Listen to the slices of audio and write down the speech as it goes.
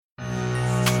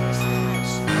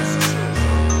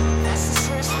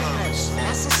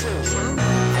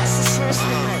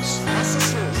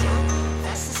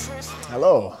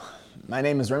Hello, my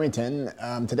name is Remington.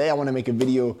 Today I want to make a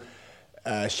video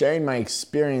sharing my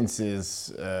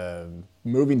experiences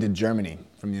moving to Germany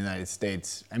from the United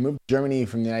States. I moved to Germany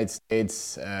from the United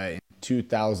States in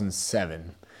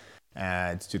 2007.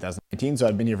 It's 2019, so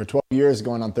I've been here for 12 years,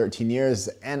 going on 13 years,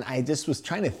 and I just was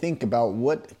trying to think about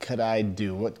what could I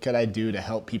do? What could I do to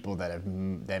help people that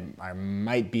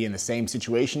might be in the same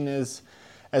situation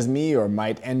as me, or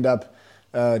might end up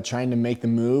trying to make the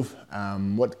move?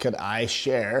 What could I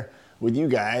share with you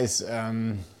guys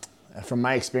from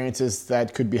my experiences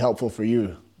that could be helpful for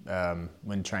you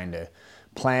when trying to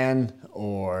plan,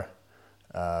 or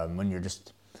when you're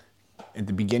just at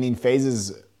the beginning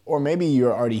phases, or maybe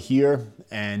you're already here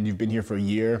and you've been here for a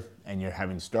year and you're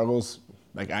having struggles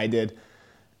like I did,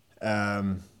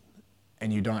 and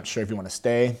you're not sure if you want to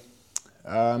stay,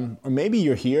 or maybe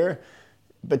you're here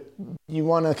but you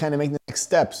want to kind of make the next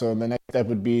step. So the next step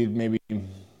would be, maybe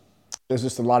there's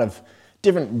just a lot of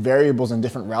different variables and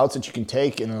different routes that you can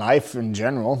take in life in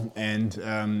general. And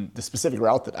the specific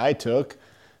route that I took,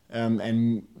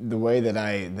 and the way that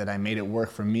I made it work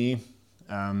for me,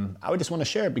 I would just want to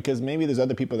share it because maybe there's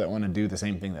other people that want to do the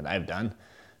same thing that I've done.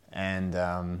 And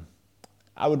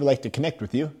I would like to connect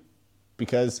with you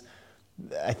because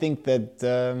I think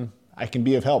that I can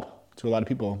be of help to a lot of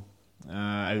people.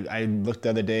 I looked the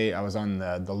other day, I was on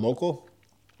the local.de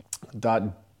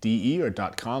or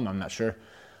 .com, I'm not sure.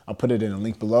 I'll put it in a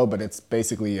link below, but it's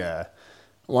basically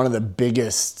one of the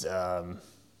biggest,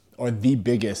 or the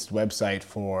biggest website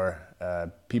for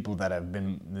people that have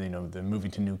been, they're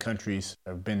moving to new countries,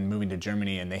 or been moving to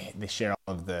Germany, and they share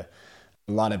a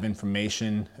lot of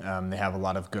information. They have a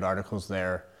lot of good articles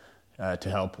there to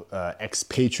help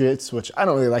expatriates, which I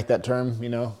don't really like that term.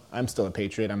 I'm still a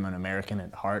patriot. I'm an American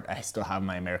at heart. I still have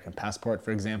my American passport, for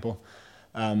example.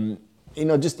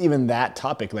 Just even that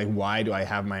topic, like, why do I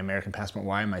have my American passport?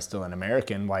 Why am I still an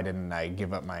American? Why didn't I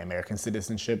give up my American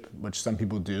citizenship, which some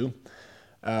people do?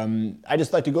 I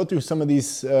just like to go through some of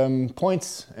these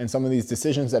points and some of these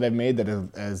decisions that I've made that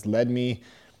has led me,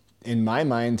 in my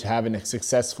mind, to having a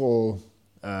successful,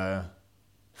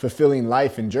 fulfilling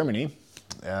life in Germany.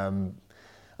 I'm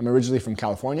originally from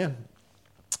California,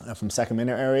 from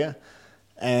Sacramento area,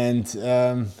 and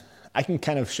I can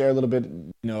kind of share a little bit,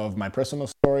 of my personal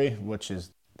story, which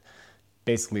is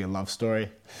basically a love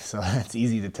story. So it's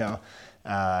easy to tell.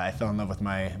 I fell in love with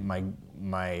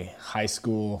my high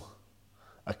school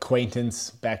acquaintance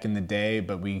back in the day,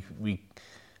 but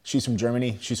she's from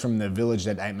Germany. She's from the village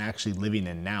that I'm actually living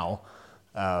in now.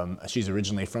 She's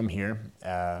originally from here,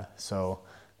 so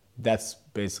that's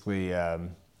basically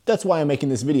that's why I'm making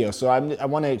this video. So I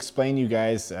want to explain you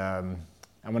guys. I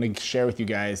want to share with you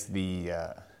guys the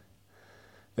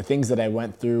things that I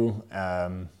went through,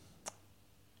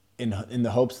 in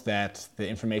the hopes that the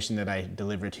information that I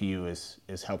deliver to you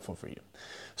is helpful for you.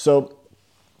 So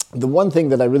the one thing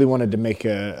that I really wanted to make,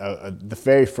 the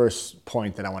very first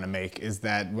point that I want to make, is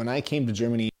that when I came to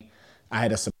Germany, I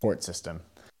had a support system.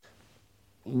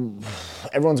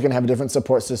 Everyone's going to have a different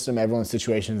support system. Everyone's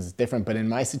situation is different. But in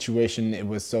my situation, it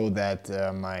was so that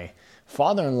my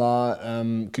father-in-law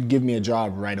could give me a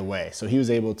job right away. So he was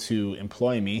able to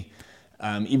employ me,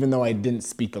 even though I didn't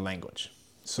speak the language.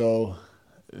 So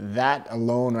that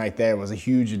alone right there was a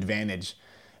huge advantage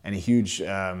and a huge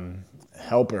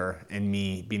helper in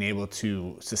me being able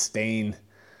to sustain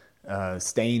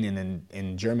staying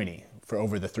in Germany for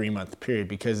over the 3-month period,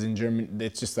 because in Germany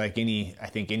it's just like any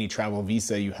travel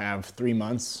visa. You have 3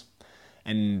 months,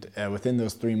 and within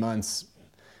those 3 months,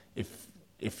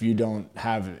 if you don't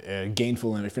have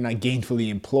if you're not gainfully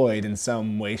employed in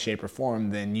some way, shape, or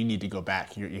form, then you need to go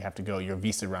back. You have to go. Your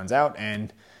visa runs out,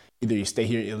 and either you stay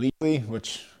here illegally,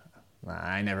 which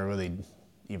I never really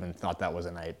even thought that was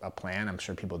a plan. I'm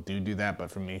sure people do that, but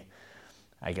for me,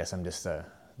 I guess I'm just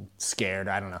scared.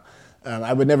 I don't know.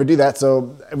 I would never do that.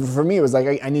 So for me, it was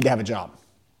like I need to have a job.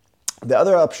 The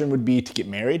other option would be to get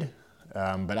married,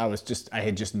 but I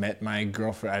had just met my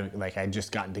girlfriend. I had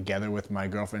just gotten together with my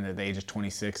girlfriend at the age of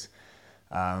 26.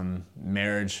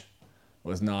 Marriage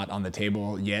was not on the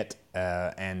table yet,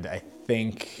 and I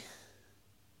think,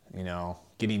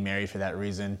 getting married for that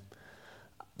reason.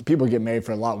 People get married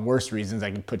for a lot worse reasons. I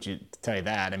can tell you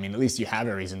that. I mean, at least you have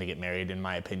a reason to get married, in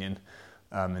my opinion.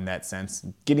 In that sense,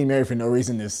 getting married for no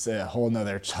reason is a whole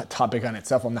nother topic on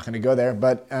itself. I'm not going to go there.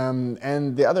 But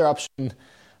and the other option,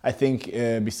 I think,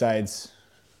 besides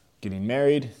getting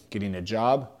married, getting a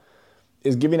job,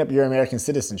 is giving up your American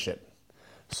citizenship.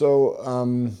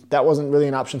 So that wasn't really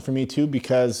an option for me too,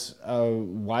 because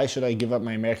why should I give up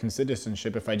my American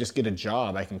citizenship? If I just get a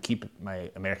job, I can keep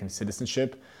my American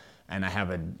citizenship, and I have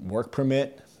a work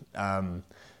permit.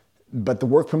 But the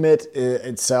work permit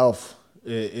itself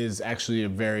is actually a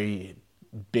very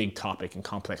big topic and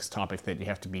complex topic that you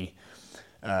have to be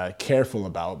careful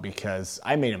about, because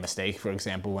I made a mistake, for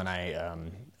example, when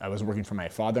I was working for my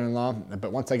father-in-law.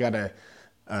 But once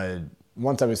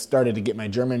once I was started to get my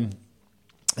German,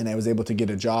 and I was able to get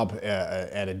a job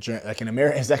at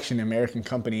it's actually an American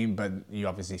company, but you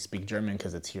obviously speak German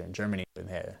because it's here in Germany.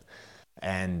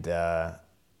 And I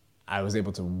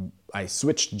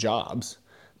switched jobs,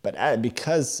 but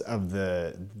because of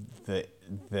it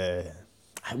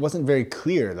wasn't very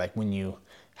clear. Like when you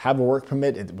have a work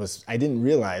permit, I didn't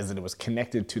realize that it was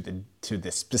connected to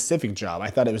the specific job. I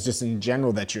thought it was just in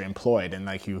general that you're employed, and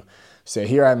like you say,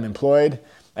 here I'm employed.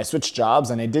 I switched jobs,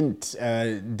 and I didn't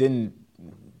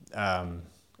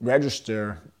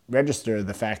register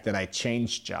the fact that I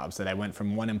changed jobs, that I went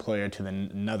from one employer to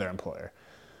another employer.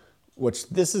 Which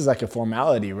this is like a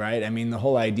formality, right? I mean, the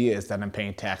whole idea is that I'm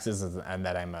paying taxes and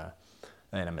that I'm a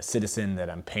citizen, that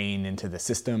I'm paying into the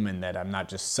system, and that I'm not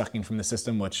just sucking from the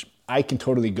system, which I can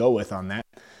totally go with on that.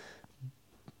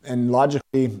 And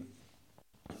logically,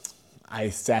 I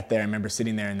sat there. I remember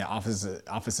sitting there in the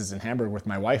offices in Hamburg with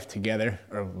my wife together,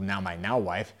 or my now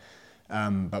wife,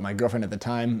 but my girlfriend at the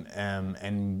time,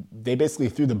 and they basically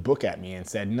threw the book at me and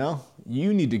said, no,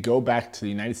 you need to go back to the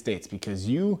United States, because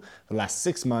you, the last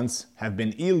 6 months, have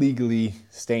been illegally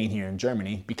staying here in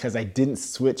Germany, because I didn't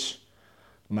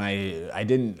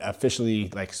officially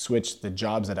like switch the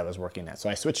jobs that I was working at. So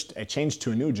I changed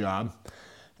to a new job,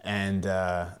 and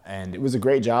it was a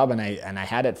great job, and I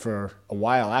had it for a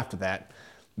while after that,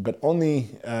 but only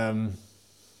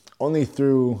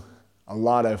through a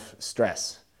lot of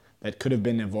stress that could have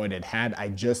been avoided had I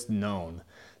just known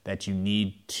that you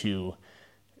need to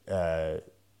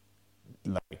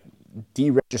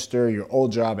deregister your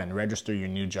old job and register your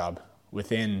new job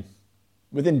within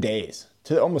days,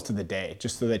 almost to the day,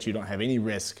 just so that you don't have any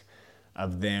risk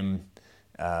of them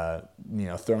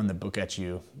throwing the book at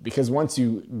you. Because once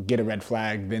you get a red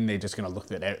flag, then they're just going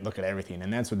to look at everything,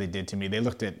 and that's what they did to me. They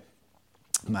looked at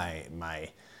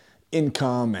my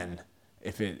income, and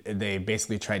they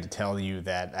basically tried to tell me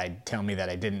that I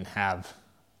didn't have,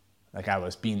 like I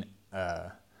was being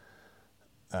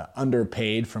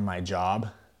underpaid for my job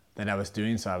that I was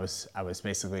doing. So I was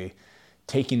basically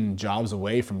taking jobs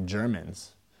away from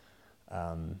Germans,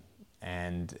 and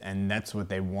that's what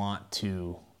they want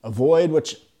to avoid,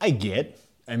 which I get.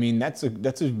 I mean, that's a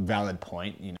valid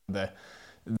point.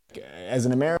 As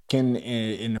an American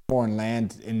in a foreign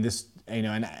land, in this,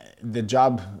 and the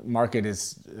job market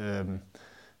is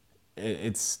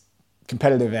it's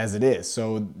competitive as it is.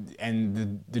 So,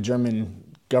 and the German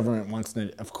government wants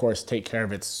to, of course, take care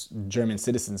of its German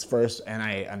citizens first, and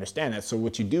I understand that. So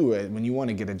what you do when you want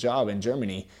to get a job in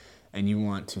Germany and you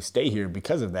want to stay here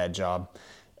because of that job,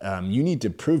 you need to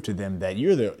prove to them that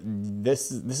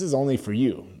this is only for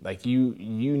you. Like you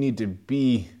need to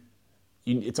be.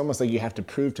 It's almost like you have to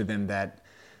prove to them that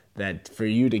for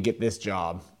you to get this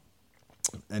job,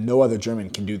 and no other German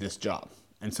can do this job,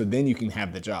 and so then you can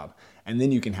have the job, and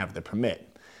then you can have the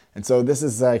permit. And so this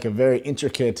is like a very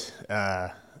intricate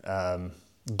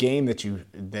game that you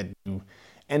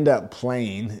end up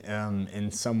playing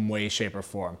in some way, shape, or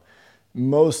form.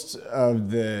 Most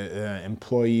of the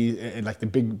employees, like the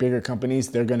bigger companies,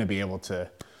 they're going to be able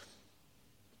to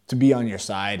be on your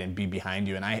side and be behind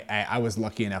you. And I was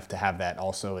lucky enough to have that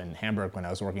also in Hamburg when I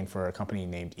was working for a company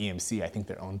named EMC. I think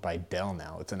they're owned by Dell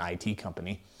now. It's an IT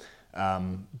company.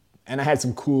 And I had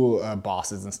some cool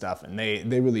bosses and stuff, and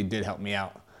they really did help me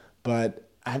out. But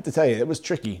I have to tell you, it was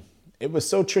tricky. It was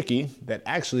so tricky that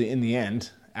actually in the end,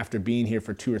 after being here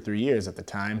for 2 or 3 years at the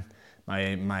time,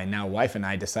 my now wife and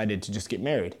I decided to just get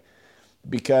married,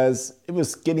 because it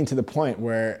was getting to the point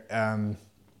where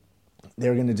they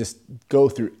were going to just go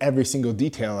through every single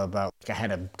detail about, like, I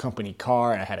had a company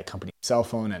car and I had a company cell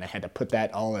phone, and I had to put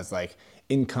that all as like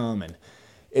income, and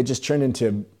it just turned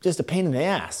into just a pain in the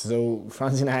ass. So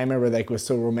Franzi and I remember, like, it was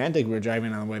so romantic. We were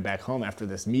driving on the way back home after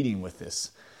this meeting with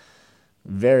this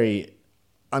very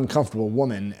uncomfortable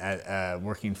woman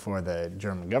working for the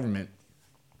German government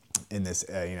in this,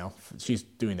 she's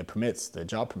doing the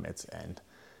job permits, and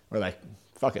we're like,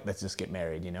 fuck it, let's just get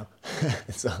married,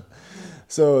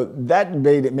 So that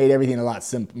made everything a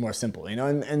lot more simple,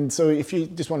 and so if you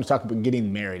just want to talk about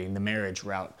getting married and the marriage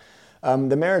route,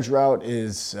 the marriage route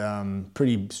is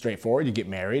pretty straightforward. You get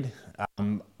married,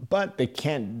 but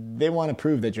they want to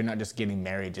prove that you're not just getting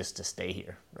married just to stay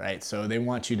here, right? So they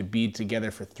want you to be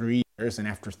together for 3 years, and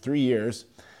after 3 years,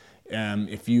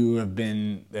 if you have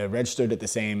been registered at the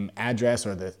same address,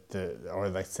 or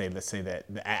let's say that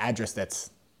the address that's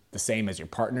the same as your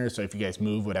partner. So if you guys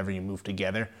move, whatever you move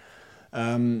together,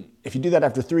 If you do that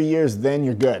after 3 years, then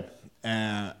you're good.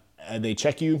 They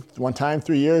check you one time,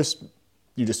 3 years.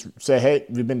 You just say, hey,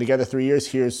 we've been together 3 years.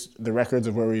 Here's the records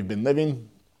of where we've been living.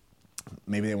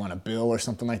 Maybe they want a bill or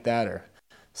something like that, or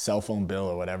cell phone bill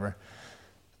or whatever.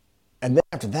 And then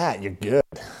after that, you're good.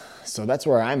 So that's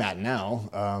where I'm at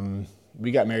now.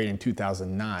 We got married in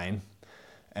 2009.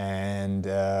 And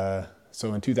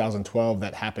so in 2012,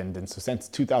 that happened. And so since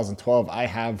 2012, I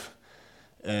have,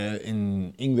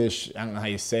 in English, I don't know how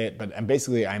you say it, but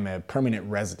I'm a permanent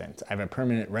resident. I have a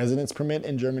permanent residence permit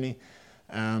in Germany.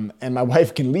 And my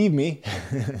wife can leave me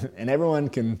and everyone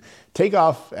can take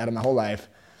off out of my whole life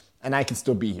and I can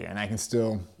still be here and I can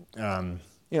still, I'm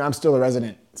still a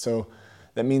resident. So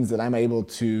that means that I'm able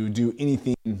to do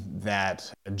anything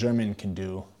that a German can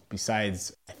do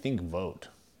besides, I think, vote.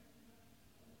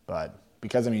 But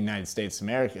because I'm a United States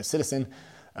citizen,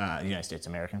 United States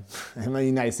American, I'm a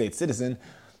United States citizen,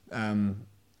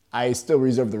 I still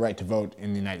reserve the right to vote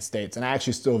in the United States. And I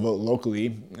actually still vote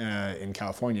locally in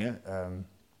California.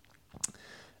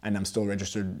 And I'm still a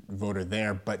registered voter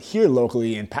there. But here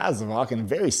locally in Pasewalk, in a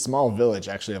very small village,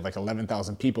 actually of like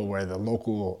 11,000 people, where the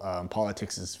local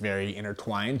politics is very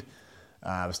intertwined.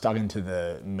 I was talking to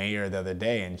the mayor the other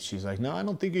day, and she's like, no, I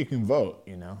don't think you can vote,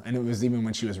 And it was even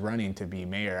when she was running to be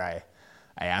mayor,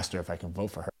 I asked her if I can vote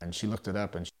for her. And she looked it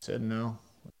up, and she said, no,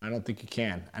 I don't think you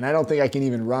can. And I don't think I can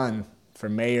even run for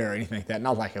mayor or anything like that.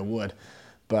 Not like I would.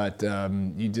 But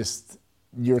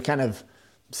you're kind of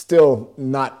still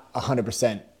not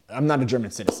 100%. I'm not a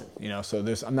German citizen, so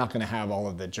I'm not going to have all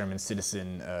of the German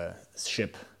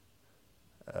citizenship.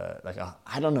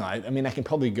 I don't know. I mean, I can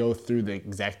probably go through the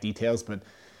exact details, but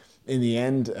in the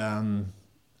end,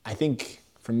 I think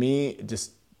for me, it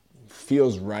just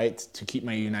feels right to keep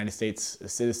my United States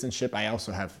citizenship. I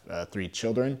also have 3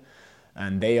 children,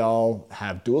 and they all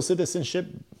have dual citizenship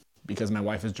because my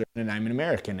wife is German and I'm an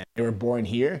American. And they were born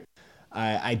here.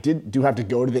 I do have to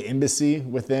go to the embassy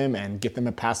with them and get them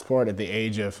a passport at the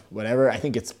age of whatever. I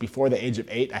think it's before the age of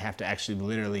 8. I have to actually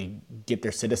literally get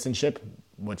their citizenship,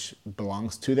 which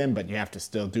belongs to them, but you have to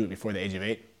still do it before the age of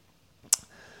 8.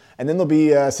 And then they'll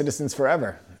be citizens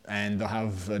forever, and they'll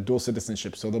have dual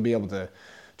citizenship, so they'll be able to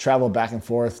travel back and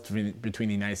forth between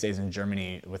the United States and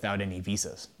Germany without any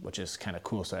visas, which is kind of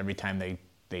cool. So every time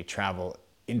they travel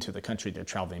into the country, they're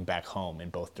traveling back home in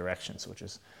both directions, which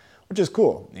is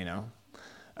cool,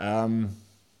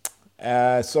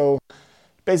 So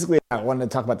basically, I wanted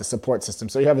to talk about the support system.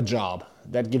 So you have a job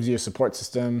that gives you a support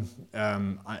system.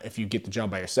 If you get the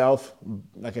job by yourself,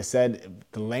 like I said,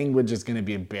 the language is going to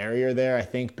be a barrier there, I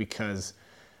think, because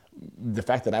the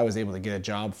fact that I was able to get a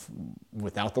job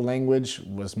without the language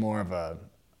was more of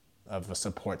a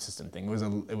support system thing. It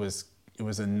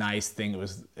was a nice thing.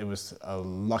 It was a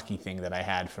lucky thing that I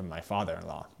had from my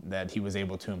father-in-law, that he was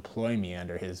able to employ me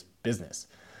under his business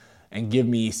and give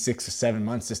me 6 or 7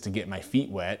 months just to get my feet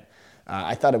wet.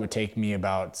 I thought it would take me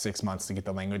about 6 months to get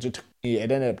the language. It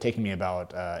ended up taking me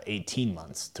about 18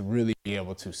 months to really be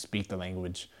able to speak the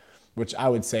language, which I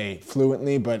would say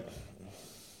fluently, but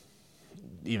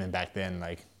even back then,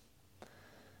 like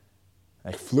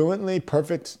fluently,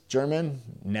 perfect German,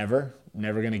 never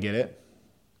gonna get it.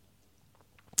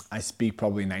 I speak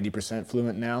probably 90%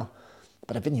 fluent now,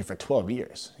 but I've been here for 12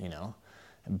 years,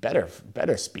 and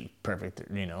better speak perfect,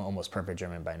 almost perfect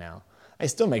German by now. I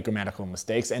still make grammatical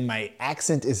mistakes, and my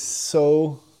accent is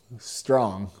so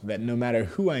strong that no matter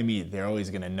who I meet, they're always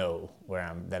gonna know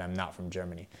that I'm not from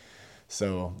Germany.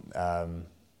 So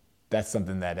that's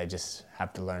something that I just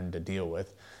have to learn to deal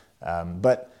with.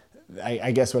 But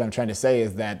I guess what I'm trying to say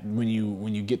is that when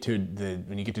you get to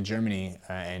Germany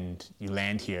and you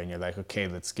land here and you're like, okay,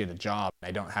 let's get a job.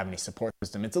 I don't have any support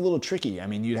system. It's a little tricky. I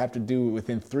mean, you'd have to do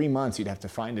within 3 months. You'd have to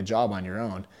find a job on your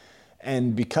own,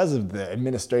 and because of the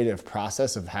administrative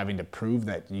process of having to prove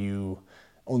that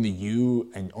only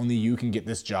you can get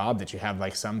this job, that you have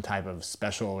like some type of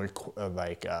special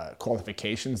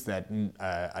qualifications that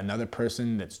another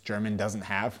person that's German doesn't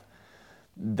have.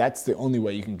 That's the only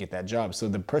way you can get that job. So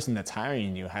the person that's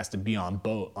hiring you has to be on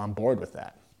board with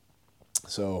that.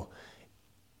 So,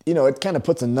 it kind of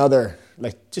puts another,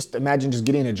 just imagine just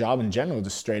getting a job in general,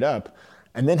 just straight up,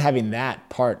 and then having that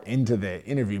part into the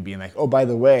interview being like, oh, by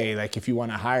the way, if you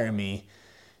want to hire me,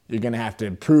 you're going to have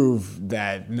to prove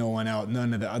that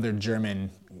none of the other German,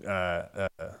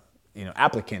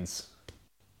 applicants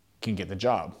can get the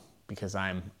job because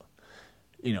I'm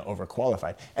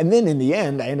overqualified. And then in the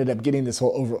end, I ended up getting this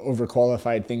whole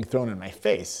overqualified thing thrown in my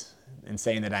face and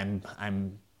saying that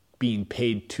I'm being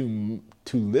paid too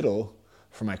little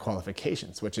for my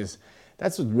qualifications,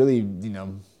 that's what really,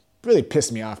 really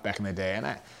pissed me off back in the day.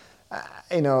 And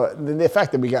The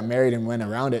fact that we got married and went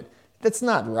around it, that's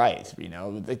not right.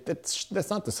 That's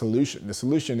not the solution. The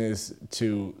solution is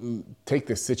to take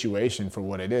the situation for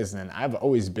what it is. And I've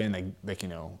always been a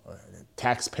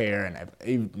taxpayer, and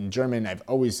in German, I've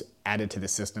always added to the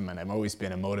system, and I've always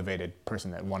been a motivated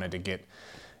person that wanted to get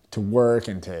to work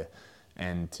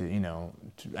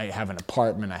I have an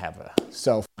apartment, I have a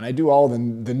cell phone, and I do all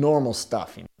the normal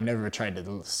stuff. I've never tried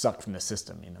to suck from the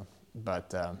system,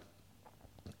 But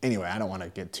anyway, I don't want to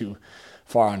get too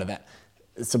far onto that.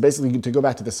 So basically, to go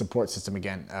back to the support system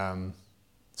again,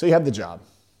 so you have the job.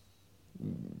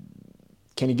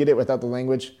 Can you get it without the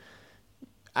language?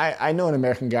 I know an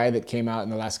American guy that came out in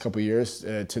the last couple of years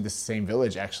to the same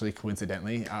village, actually,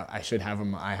 coincidentally. I should have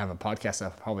him. I have a podcast.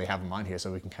 I'll probably have him on here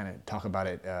so we can kind of talk about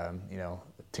it,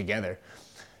 together.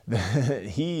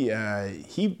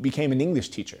 He became an English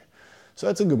teacher, so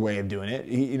that's a good way of doing it.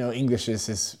 English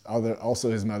is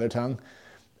also his mother tongue.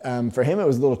 For him, it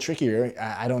was a little trickier.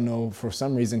 I don't know. For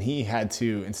some reason, he had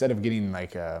to, instead of getting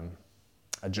like a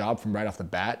job from right off the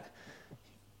bat,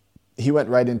 he went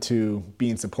right into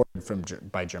being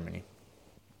supported by Germany.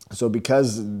 So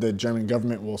because the German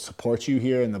government will support you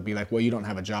here, and they'll be like, well, you don't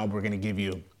have a job, we're going to give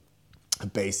you a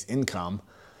base income.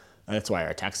 That's why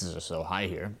our taxes are so high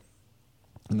here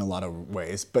in a lot of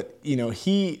ways. But,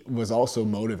 he was also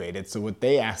motivated. So what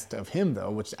they asked of him,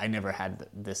 though, which I never had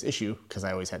this issue because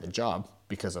I always had the job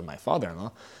because of my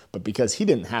father-in-law, but because he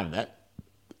didn't have that,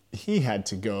 he had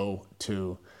to go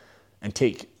to and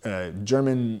take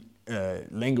German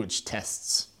language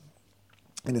tests,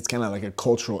 and it's kind of like a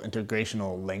cultural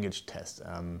integrational language test.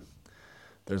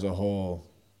 There's a whole,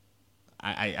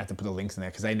 I have to put the links in there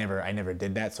because I never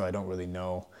did that, so I don't really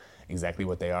know exactly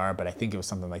what they are, but I think it was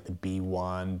something like the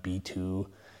B1, B2.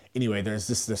 Anyway, there's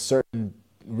this certain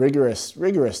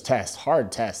rigorous test, hard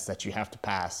tests that you have to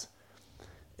pass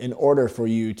in order for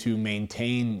you to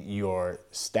maintain your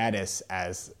status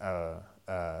as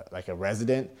like a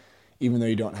resident, even though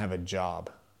you don't have a job.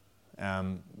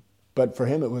 But for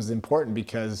him, it was important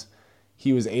because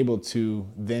he was able to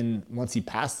then, once he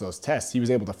passed those tests, he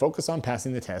was able to focus on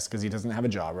passing the test because he doesn't have a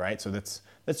job, right? So that's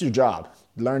your job,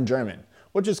 learn German,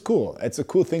 which is cool. It's a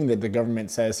cool thing that the government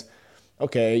says,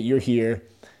 okay, you're here,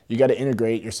 you got to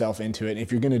integrate yourself into it.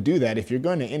 If you're going to do that, if you're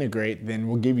going to integrate, then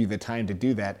we'll give you the time to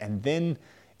do that. And then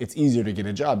it's easier to get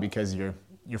a job because you're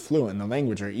fluent in the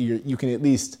language, or you can at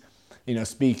least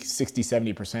speak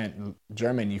 60-70%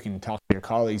 German. You can talk to your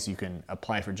colleagues, you can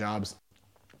apply for jobs.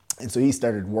 And so he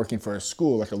started working for a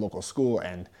school, like a local school,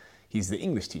 and he's the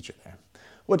English teacher there.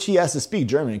 Which he has to speak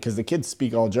German because the kids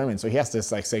speak all German. So he has to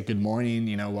say good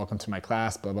morning, welcome to my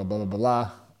class, blah, blah, blah,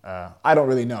 blah, blah. I don't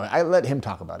really know. I let him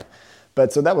talk about it.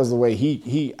 But so that was the way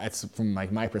it's from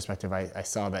my perspective, I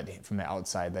saw that from the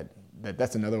outside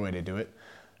that's another way to do it.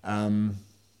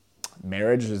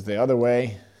 Marriage is the other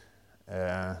way.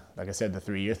 Like I said, the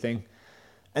 3-year thing.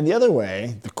 And the other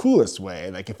way, the coolest way,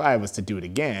 like if I was to do it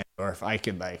again, or if I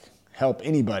could help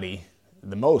anybody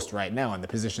the most right now in the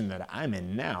position that I'm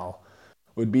in now,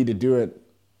 would be to do it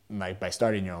by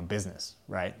starting your own business,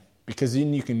 right? Because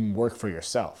then you can work for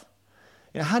yourself.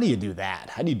 How do you do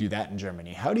that? How do you do that in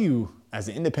Germany? How do you, as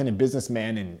an independent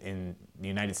businessman in the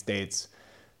United States,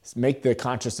 make the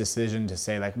conscious decision to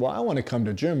say well, I want to come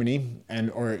to Germany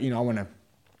or I want to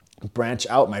branch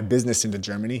out my business into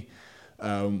Germany?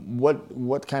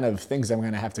 What kind of things I'm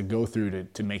going to have to go through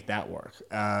to make that work?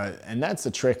 And that's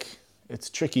a trick. It's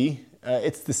tricky.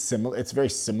 It's very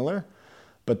similar,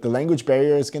 but the language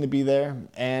barrier is going to be there,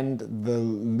 and the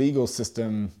legal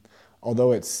system,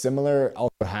 although it's similar,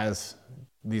 also has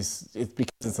these. It's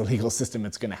because it's a legal system.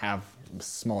 It's going to have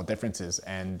small differences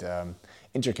and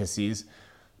intricacies.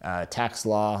 Tax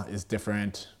law is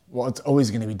different. Well, it's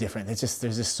always going to be different. There's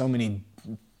just so many.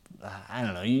 I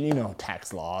don't know,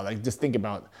 tax law. Just think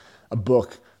about a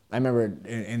book. I remember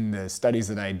in the studies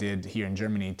that I did here in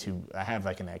Germany I have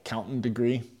an accountant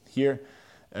degree here.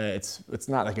 It's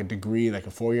not like a degree, like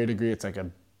a 4-year degree. It's like a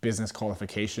business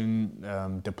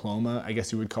qualification diploma, I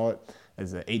guess you would call it.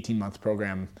 It's an 18-month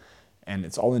program, and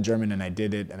it's all in German, and I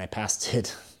did it, and I passed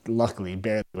it, luckily,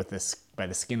 barely by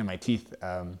the skin of my teeth.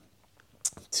 I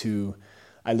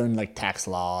learned tax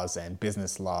laws and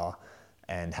business law,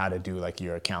 and how to do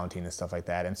your accounting and stuff like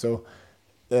that. And so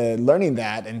learning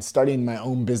that and starting my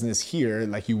own business here,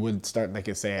 like you would start,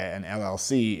 say an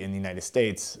LLC in the United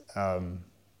States.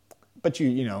 But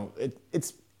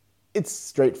it's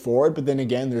straightforward, but then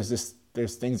again, there's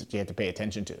things that you have to pay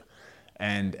attention to.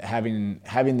 And having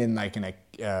then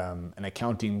an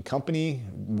accounting company,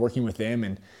 working with them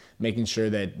and making sure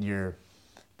that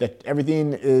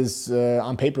everything is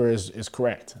on paper is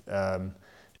correct.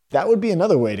 That would be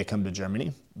another way to come to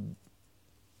Germany.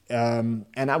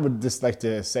 And I would just like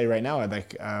to say right now, I'd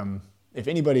like, if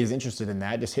anybody is interested in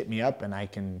that, just hit me up and I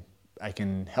can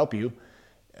help you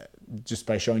just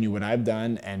by showing you what I've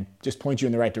done and just point you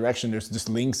in the right direction. There's just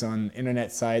links on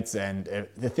internet sites. And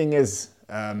the thing is,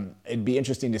 it'd be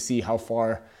interesting to see how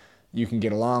far you can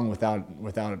get along without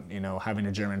having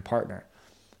a German partner.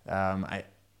 I'm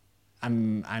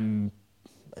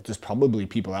there's probably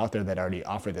people out there that already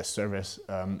offer this service.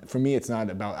 For me, it's not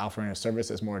about offering a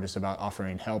service. It's more just about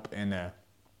offering help in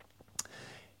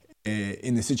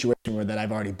the situation where that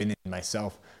I've already been in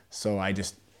myself. So I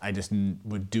just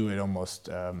would do it almost,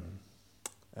 I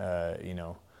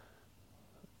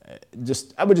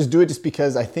would just do it just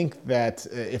because I think that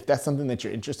if that's something that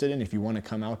you're interested in, if you want to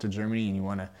come out to Germany and you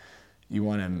want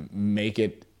to make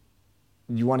it,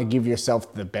 you want to give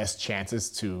yourself the best chances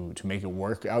to make it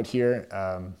work out here,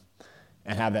 and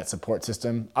have that support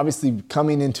system. Obviously,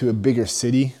 coming into a bigger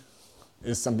city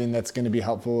is something that's going to be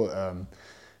helpful.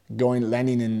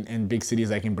 Landing in big cities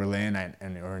like in Berlin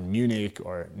or in Munich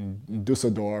or in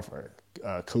Dusseldorf or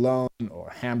Cologne or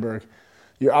Hamburg,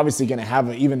 you're obviously going to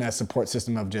have even a support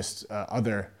system of just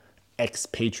other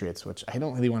expatriates, which I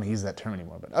don't really want to use that term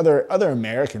anymore, but other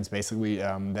Americans basically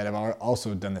that have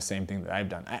also done the same thing that I've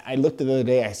done. I looked the other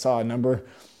day, I saw a number,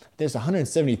 there's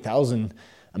 170,000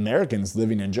 Americans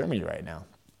living in Germany right now,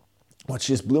 which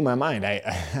just blew my mind.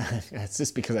 It's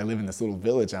just because I live in this little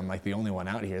village, I'm like the only one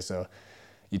out here, so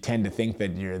you tend to think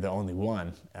that you're the only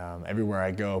one. Everywhere I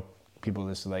go, people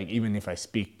just like, even if I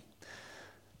speak,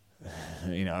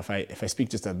 if I speak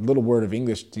just a little word of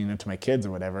English, to my kids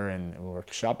or whatever, and we're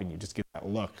shopping, you just get that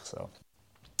look. So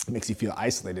it makes you feel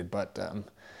isolated. But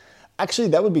actually,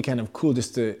 that would be kind of cool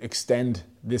just to extend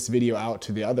this video out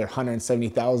to the other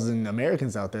 170,000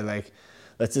 Americans out there. Like,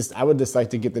 I would just like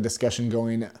to get the discussion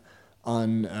going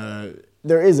on.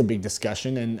 There is a big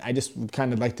discussion, and I just would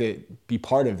kind of like to be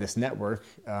part of this network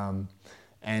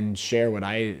and share what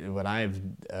I've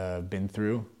been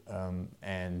through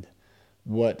and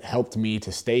what helped me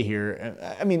to stay here.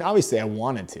 I mean, obviously I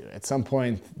wanted to. At some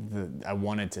point, I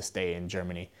wanted to stay in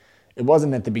Germany. It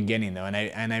wasn't at the beginning though,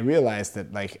 and I realized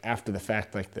that like after the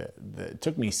fact, like it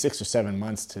took me 6 or 7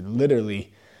 months to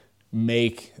literally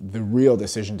make the real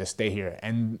decision to stay here,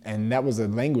 and that was a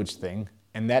language thing,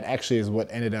 and that actually is what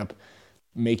ended up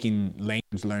making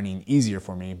language learning easier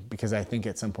for me, because I think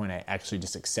at some point I actually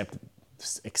just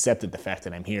accepted the fact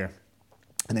that I'm here.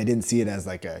 And I didn't see it as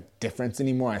like a difference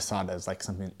anymore. I saw it as like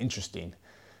something interesting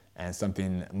and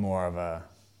something more of a,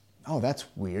 oh, that's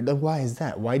weird. Like, why is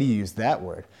that? Why do you use that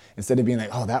word? Instead of being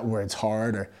like, oh, that word's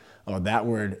hard, or oh, that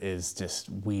word is just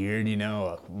weird,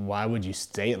 why would you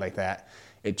say it like that?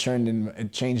 It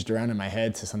changed around in my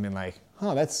head to something like,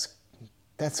 oh, that's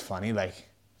funny. Like,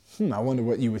 I wonder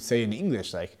what you would say in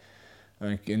English. Like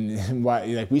and why,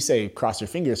 like we say cross your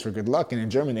fingers for good luck, and in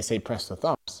German they say press the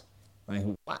thumbs. Like,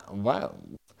 wow.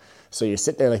 So you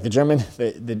sit there like the German,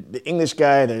 the English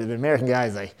guy, the American guy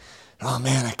is like, oh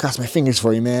man, I crossed my fingers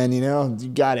for you, man, you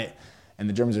got it. And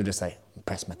the Germans are just like,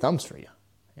 press my thumbs for you,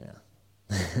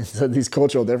 So these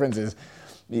cultural differences,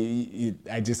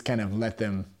 I just kind of let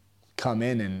them come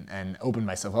in and open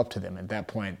myself up to them. At that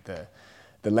point,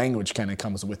 the language kind of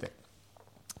comes with it.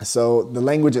 So the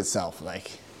language itself,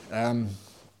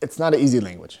 it's not an easy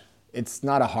language. It's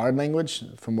not a hard language.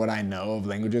 From what I know of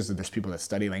languages, there's people that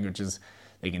study languages,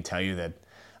 they can tell you that,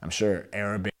 I'm sure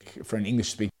Arabic, for an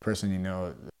English-speaking person,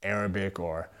 Arabic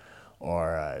or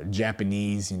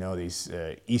Japanese, these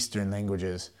Eastern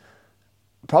languages,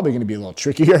 probably going to be a little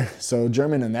trickier. So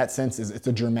German in that sense it's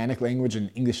a Germanic language,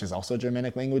 and English is also a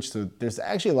Germanic language. So there's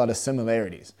actually a lot of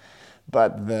similarities.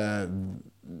 But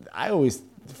I always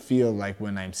feel like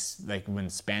when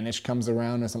Spanish comes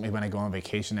around or something, when I go on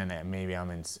vacation and maybe I'm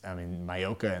in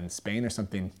Mallorca in Spain or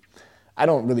something, I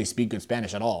don't really speak good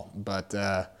Spanish at all, but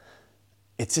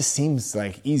it just seems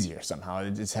like easier somehow.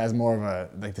 It just has more of a,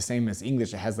 like the same as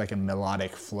English, it has like a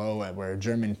melodic flow, where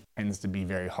German tends to be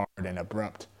very hard and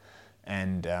abrupt.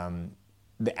 And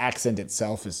the accent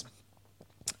itself is,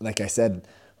 like I said,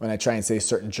 when I try and say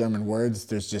certain German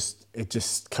words, it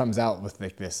just comes out with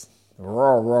like this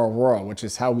raw, raw, raw, which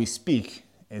is how we speak.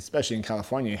 Especially in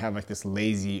California, you have like this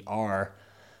lazy R,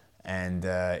 and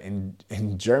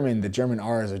in German, the German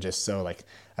R's are just so like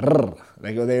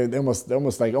they're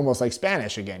almost like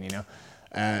Spanish again,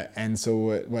 and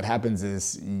so what happens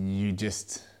is you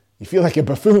feel like a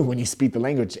buffoon when you speak the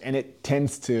language, and it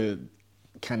tends to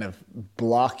kind of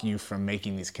block you from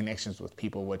making these connections with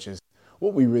people, which is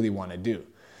what we really want to do.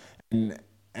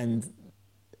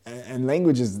 And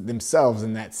languages themselves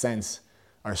in that sense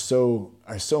are so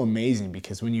amazing,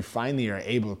 because when you finally are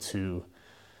able to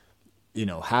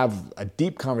have a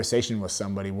deep conversation with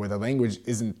somebody where the language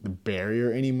isn't the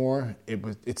barrier anymore,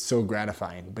 it's so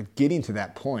gratifying. But getting to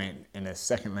that point in a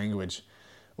second language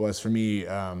was for me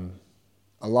a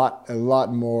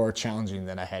lot more challenging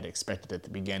than I had expected at the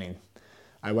beginning.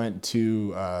 I went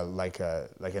to like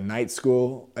a night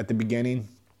school at the beginning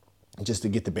just to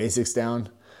get the basics down.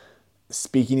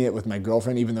 Speaking it with my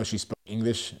girlfriend, even though she spoke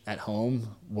English at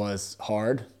home, was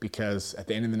hard because at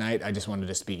the end of the night, I just wanted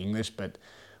to speak English, but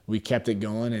we kept it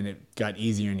going, and it got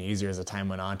easier and easier as the time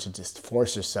went on to just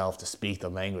force yourself to speak the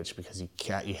language, because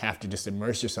you have to just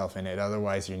immerse yourself in it.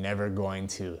 Otherwise, you're never going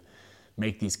to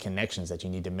make these connections that you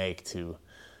need to make to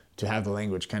have the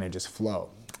language kind of just flow.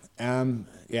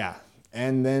 Yeah.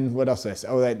 And then what else did I say?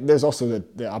 Oh, there's also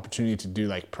the opportunity to do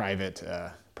like private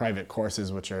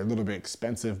courses, which are a little bit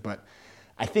expensive, but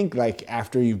I think like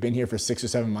after you've been here for 6 or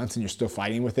 7 months and you're still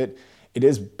fighting with it, it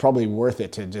is probably worth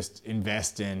it to just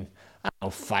invest in, I don't know,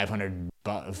 500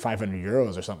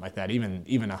 euros or something like that, even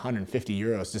 150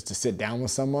 euros, just to sit down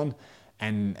with someone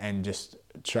and just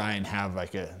try and have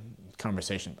like a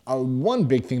conversation. One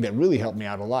big thing that really helped me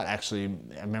out a lot, actually,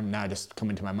 I remember now just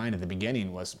coming to my mind at the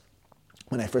beginning, was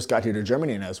when I first got here to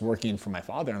Germany and I was working for my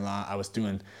father-in-law. I was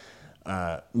doing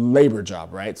labor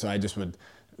job, right? So I just would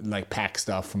like pack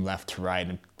stuff from left to right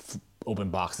and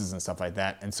open boxes and stuff like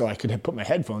that. And so I could put my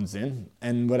headphones in.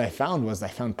 And what I found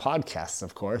podcasts,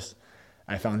 of course.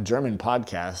 I found German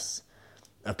podcasts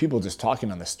of people just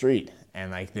talking on the street,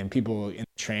 and like then people in the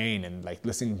train, and like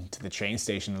listening to the train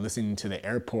station and listening to the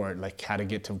airport, like how to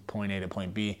get to point A to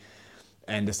point B.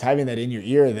 And just having that in your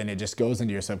ear, then it just goes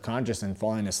into your subconscious, and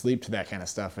falling asleep to that kind of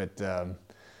stuff, it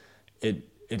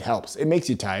helps. It makes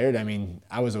you tired. I mean,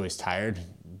 I was always tired.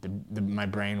 My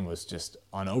brain was just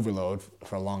on overload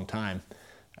for a long time.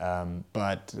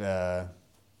 But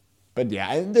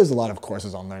yeah, there's a lot of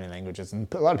courses on learning languages, and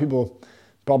a lot of people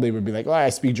probably would be like, "Oh, I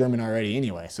speak German already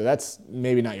anyway." So that's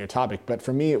maybe not your topic. But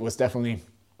for me, it was definitely,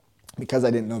 because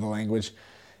I didn't know the language,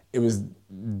 it was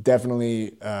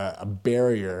definitely a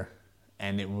barrier,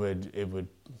 and it would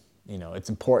it's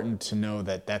important to know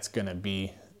that that's going to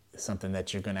be something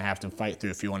that you're going to have to fight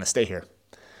through if you want to stay here.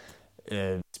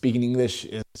 Speaking English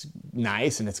is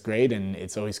nice and it's great and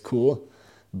it's always cool,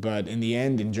 but in the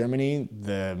end, in Germany,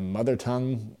 the mother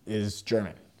tongue is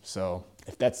German. So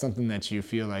if that's something that you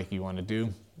feel like you want to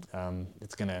do,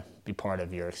 it's going to be part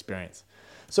of your experience.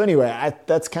 So anyway,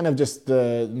 that's kind of just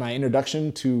my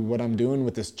introduction to what I'm doing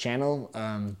with this channel.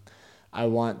 I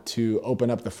want to open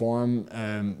up the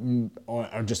forum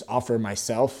or just offer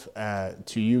myself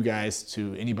to you guys,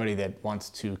 to anybody that wants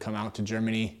to come out to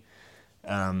Germany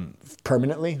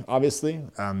permanently, obviously,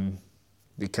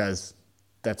 because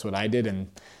that's what I did, and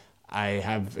I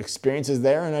have experiences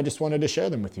there, and I just wanted to share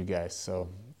them with you guys. So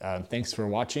thanks for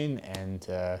watching, and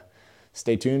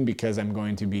stay tuned, because I'm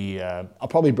going to be, I'll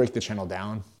probably break the channel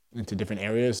down into different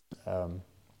areas. I'm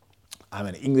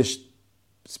an English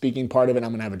speaking part of it. I'm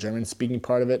going to have a German speaking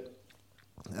part of it.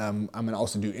 I'm going to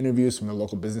also do interviews from the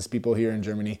local business people here in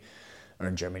Germany,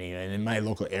 and in my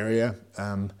local area.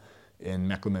 In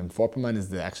Mecklenburg-Vorpommern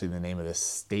is actually the name of the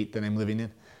state that I'm living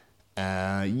in.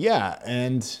 Yeah,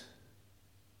 and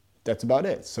that's about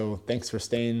it. So thanks for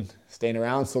staying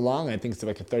around so long. I think it's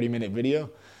like a 30-minute video.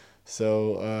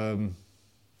 So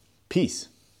peace.